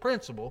me it was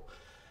principle.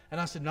 And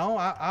I said, no,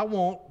 I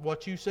want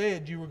what you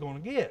said you were going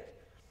to get.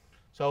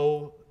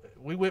 So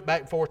we went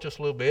back and forth just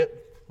a little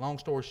bit. Long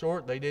story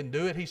short, they didn't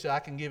do it. He said, I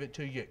can give it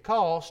to you at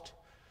cost.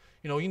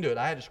 You can do it.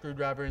 I had a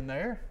screwdriver in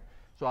there.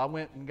 So I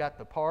went and got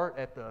the part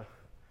at the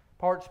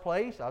parts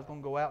place. I was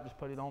going to go out and just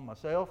put it on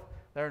myself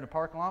there in the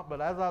parking lot.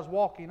 But as I was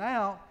walking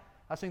out,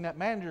 I seen that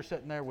manager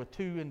sitting there with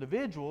 2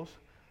 individuals.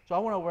 So I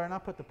went over and I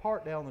put the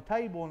part down on the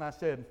table and I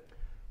said,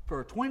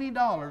 for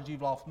 $20,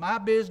 you've lost my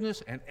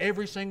business and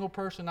every single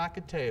person I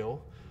could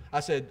tell.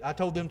 I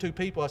told them 2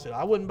 people, I said,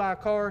 I wouldn't buy a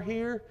car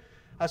here.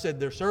 I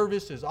said, their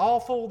service is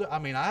awful. I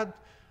mean, I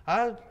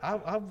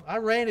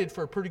ranted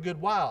for a pretty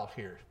good while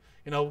here,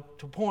 to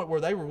a point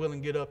where they were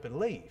willing to get up and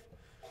leave.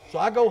 So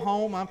I go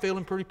home. I'm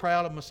feeling pretty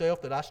proud of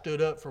myself that I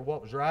stood up for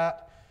what was right,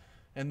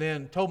 and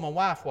then told my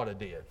wife what I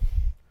did.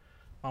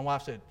 My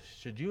wife said,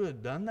 should you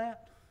have done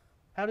that?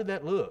 How did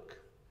that look?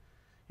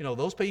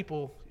 Those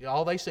people,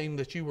 all they seen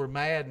that you were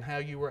mad and how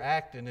you were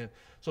acting. And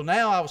so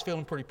now I was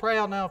feeling pretty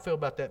proud. Now I feel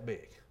about that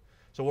big.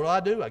 So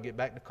what do? I get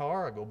back in the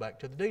car. I go back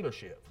to the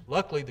dealership.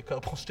 Luckily, the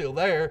couple's still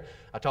there.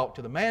 I talked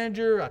to the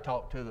manager. I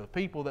talked to the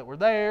people that were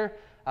there.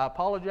 I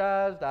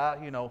apologized. I,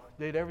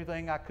 did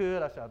everything I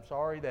could. I said, I'm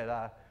sorry that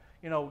I,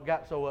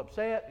 got so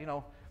upset,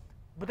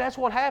 But that's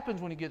what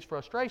happens when it gets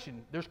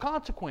frustration. There's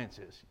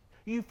consequences.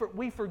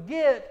 We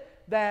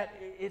forget that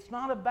it's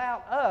not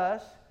about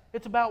us.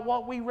 It's about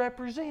what we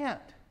represent.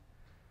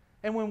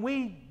 And when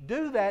we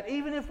do that,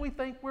 even if we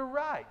think we're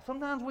right,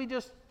 sometimes we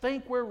just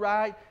think we're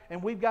right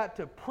and we've got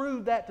to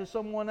prove that to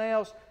someone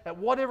else at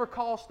whatever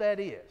cost that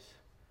is.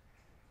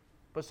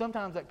 But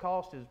sometimes that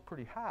cost is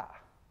pretty high.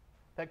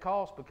 That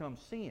cost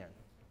becomes sin.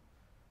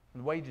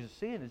 And the wages of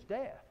sin is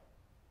death.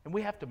 And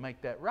we have to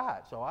make that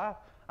right. So I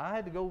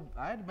had to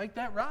make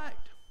that right.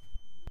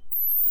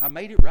 I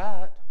made it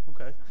right.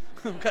 Okay.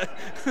 Okay.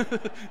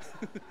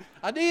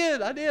 I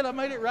did. I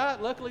made it right.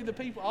 Luckily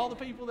all the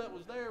people that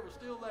was there were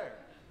still there.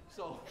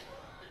 So,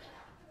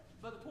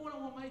 but the point I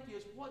want to make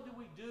is, what do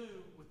we do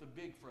with the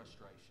big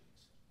frustrations?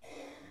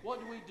 What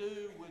do we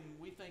do when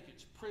we think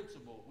it's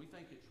principle, we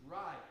think it's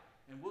right,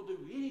 and we'll do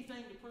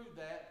anything to prove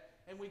that,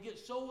 and we get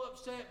so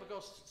upset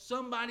because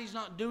somebody's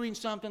not doing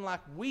something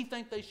like we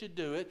think they should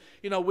do it.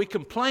 We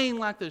complain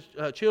like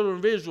the children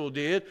of Israel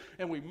did,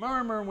 and we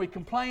murmur and we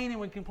complain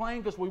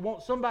because we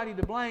want somebody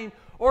to blame,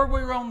 or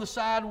we're on the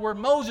side where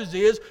Moses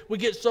is. We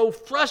get so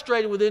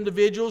frustrated with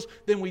individuals,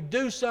 then we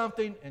do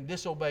something and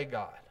disobey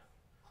God.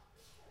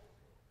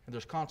 And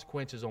there's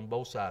consequences on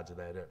both sides of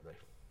that, aren't there?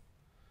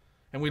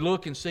 And we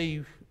look and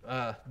see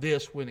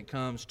this when it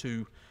comes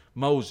to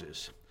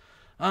Moses.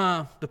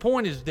 The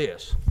point is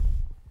this.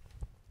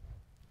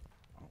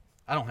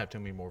 I don't have too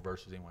many more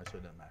verses anyway, so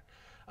it doesn't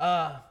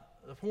matter.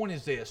 The point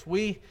is this.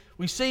 We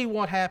see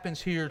what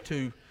happens here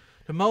to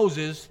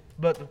Moses,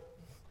 but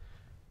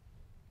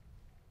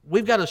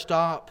we've got to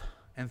stop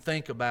and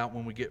think about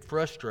when we get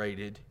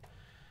frustrated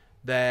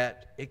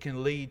that it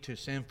can lead to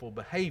sinful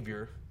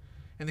behavior.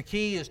 And the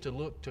key is to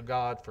look to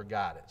God for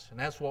guidance. And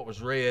that's what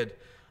was read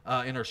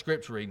in our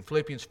scripture reading.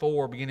 Philippians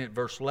 4, beginning at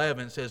verse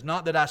 11, says,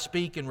 not that I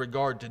speak in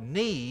regard to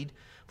need,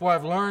 for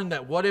I've learned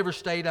that whatever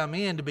state I'm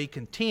in, to be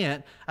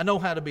content. I know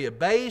how to be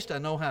abased. I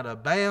know how to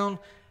abound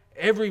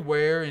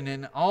everywhere, and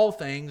in all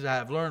things I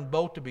have learned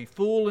both to be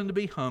full and to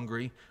be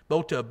hungry,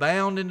 both to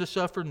abound and to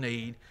suffer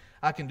need.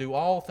 I can do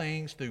all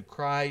things through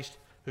Christ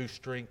who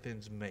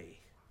strengthens me.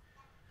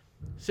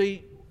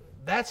 See,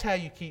 that's how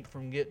you keep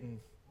from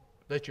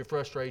let your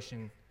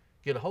frustration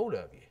get a hold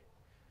of you.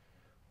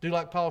 Do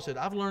like Paul said,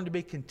 I've learned to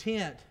be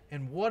content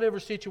in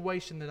whatever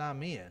situation that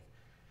I'm in.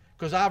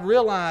 Because I've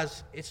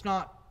realized it's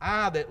not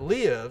I that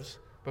lives,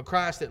 but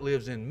Christ that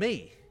lives in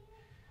me.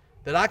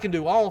 That I can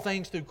do all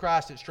things through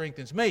Christ that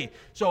strengthens me.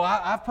 So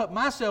I've put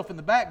myself in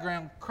the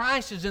background.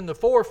 Christ is in the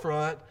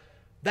forefront.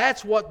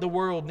 That's what the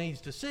world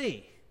needs to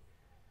see.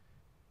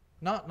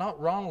 Not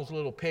Ronald's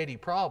little petty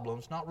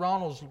problems, not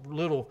Ronald's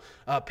little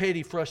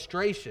petty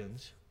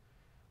frustrations,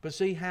 but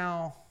see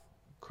how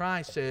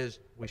Christ says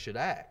we should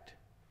act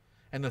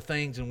and the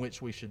things in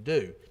which we should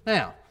do.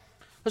 Now,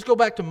 let's go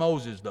back to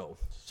Moses, though.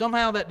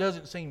 Somehow that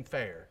doesn't seem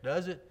fair,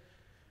 does it?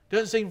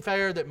 Doesn't seem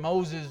fair that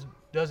Moses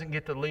doesn't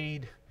get to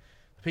lead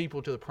the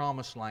people to the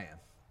promised land.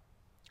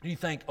 You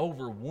think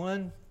over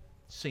one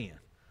sin,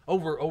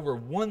 over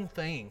one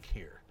thing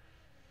here.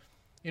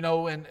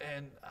 And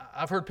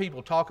I've heard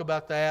people talk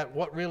about that.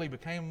 What really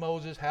became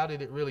Moses? How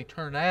did it really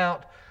turn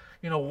out?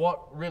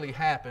 What really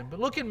happened.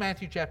 But look in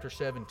Matthew chapter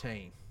 17.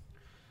 It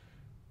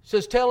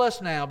says, tell us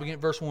now, begin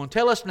at verse 1,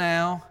 tell us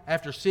now,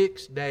 after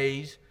 6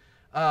 days,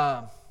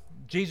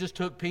 Jesus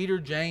took Peter,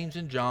 James,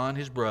 and John,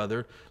 his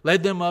brother,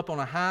 led them up on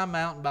a high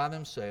mountain by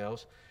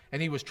themselves, and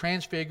he was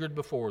transfigured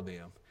before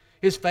them.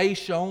 His face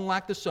shone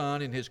like the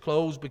sun, and his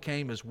clothes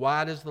became as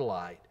white as the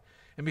light.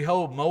 And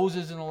behold,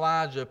 Moses and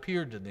Elijah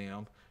appeared to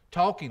them,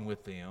 talking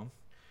with them.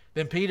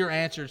 Then Peter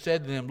answered,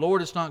 said to them,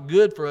 Lord, it's not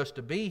good for us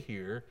to be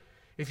here.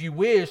 If you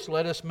wish,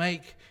 let us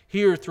make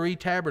here 3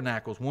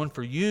 tabernacles, one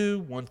for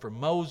you, one for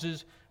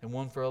Moses, and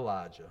one for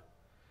Elijah.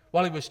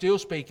 While he was still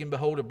speaking,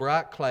 behold, a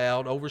bright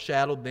cloud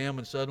overshadowed them,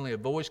 and suddenly a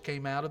voice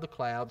came out of the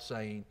cloud,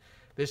 saying,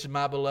 This is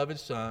my beloved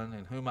Son,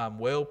 in whom I am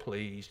well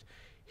pleased.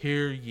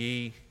 Hear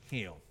ye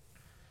him.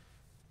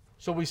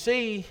 So we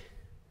see,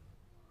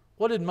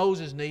 what did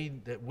Moses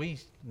need that we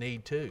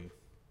need too?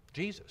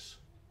 Jesus.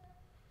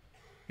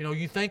 You know,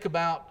 you think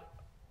about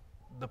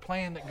the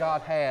plan that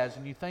God has,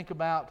 and you think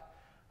about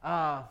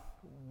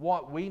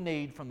what we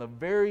need from the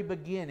very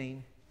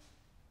beginning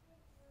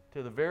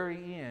to the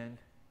very end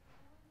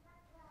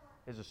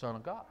is the Son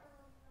of God.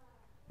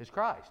 It's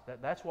Christ.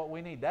 That's what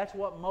we need. That's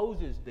what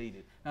Moses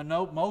needed. Now,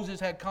 no, Moses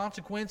had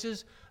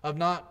consequences of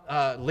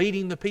not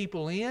leading the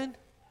people in.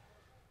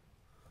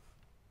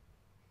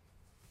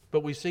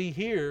 But we see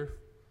here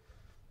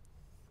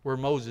where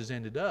Moses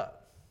ended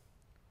up.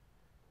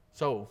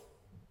 So,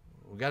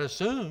 we've got to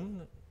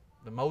assume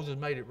that Moses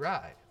made it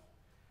right.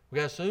 We've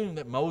got to assume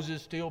that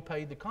Moses still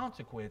paid the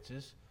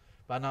consequences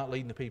by not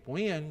leading the people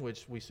in,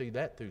 which we see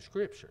that through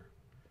Scripture.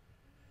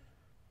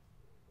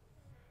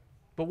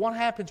 But what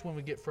happens when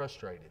we get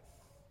frustrated?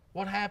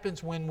 What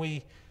happens when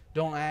we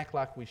don't act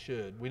like we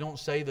should? We don't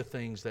say the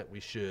things that we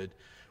should.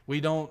 We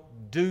don't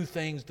do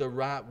things the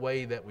right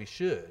way that we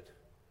should.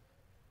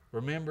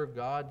 Remember,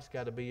 God's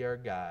got to be our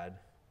guide.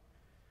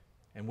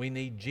 And we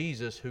need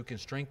Jesus who can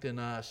strengthen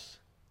us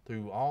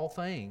through all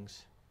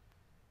things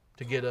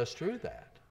to get us through that.